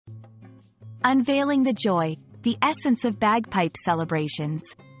Unveiling the joy, the essence of bagpipe celebrations.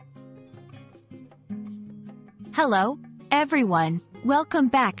 Hello, everyone. Welcome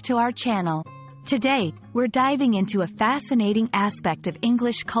back to our channel. Today, we're diving into a fascinating aspect of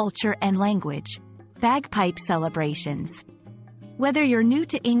English culture and language: bagpipe celebrations. Whether you're new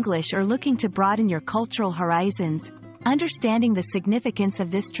to English or looking to broaden your cultural horizons, understanding the significance of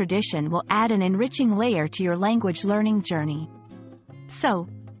this tradition will add an enriching layer to your language learning journey. So,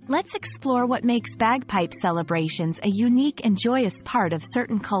 let's explore what makes bagpipe celebrations a unique and joyous part of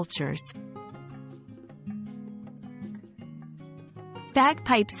certain cultures.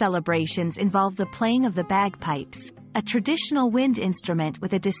 Bagpipe celebrations involve the playing of the bagpipes, a traditional wind instrument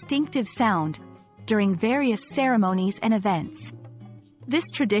with a distinctive sound, during various ceremonies and events.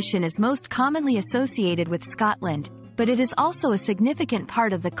 This tradition is most commonly associated with Scotland, but it is also a significant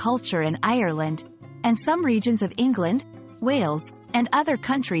part of the culture in Ireland, and some regions of England, Wales, and other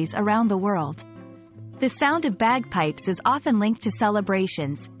countries around the world. The sound of bagpipes is often linked to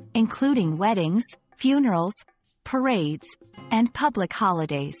celebrations, including weddings, funerals, parades, and public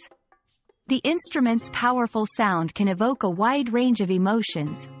holidays. The instrument's powerful sound can evoke a wide range of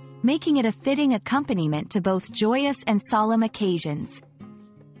emotions, making it a fitting accompaniment to both joyous and solemn occasions.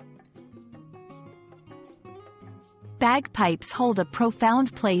 Bagpipes hold a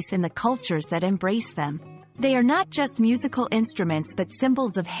profound place in the cultures that embrace them. They are not just musical instruments but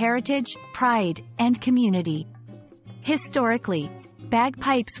symbols of heritage, pride, and community. Historically,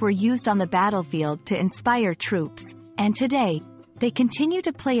 bagpipes were used on the battlefield to inspire troops, and today, they continue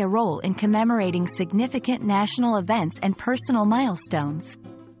to play a role in commemorating significant national events and personal milestones.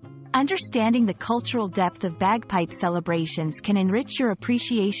 Understanding the cultural depth of bagpipe celebrations can enrich your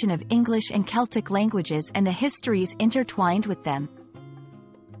appreciation of English and Celtic languages and the histories intertwined with them.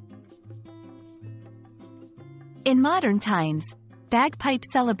 In modern times, bagpipe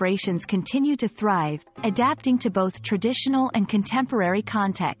celebrations continue to thrive, adapting to both traditional and contemporary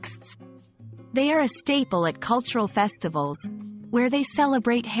contexts. They are a staple at cultural festivals, where they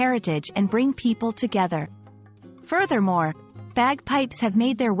celebrate heritage and bring people together. Furthermore, bagpipes have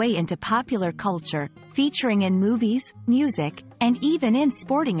made their way into popular culture, featuring in movies, music, and even in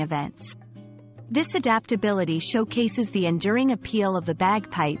sporting events. This adaptability showcases the enduring appeal of the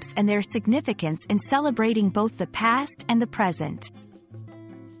bagpipes and their significance in celebrating both the past and the present.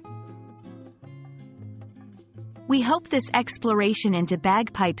 We hope this exploration into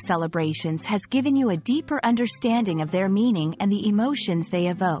bagpipe celebrations has given you a deeper understanding of their meaning and the emotions they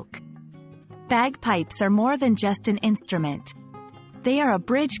evoke. Bagpipes are more than just an instrument. They are a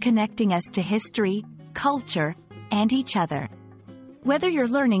bridge connecting us to history, culture, and each other. Whether you're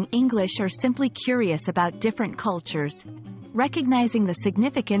learning English or simply curious about different cultures, recognizing the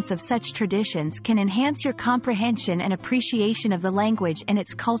significance of such traditions can enhance your comprehension and appreciation of the language and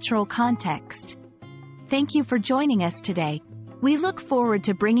its cultural context. Thank you for joining us today. We look forward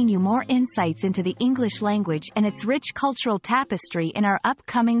to bringing you more insights into the English language and its rich cultural tapestry in our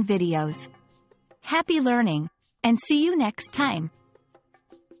upcoming videos. Happy learning, and see you next time.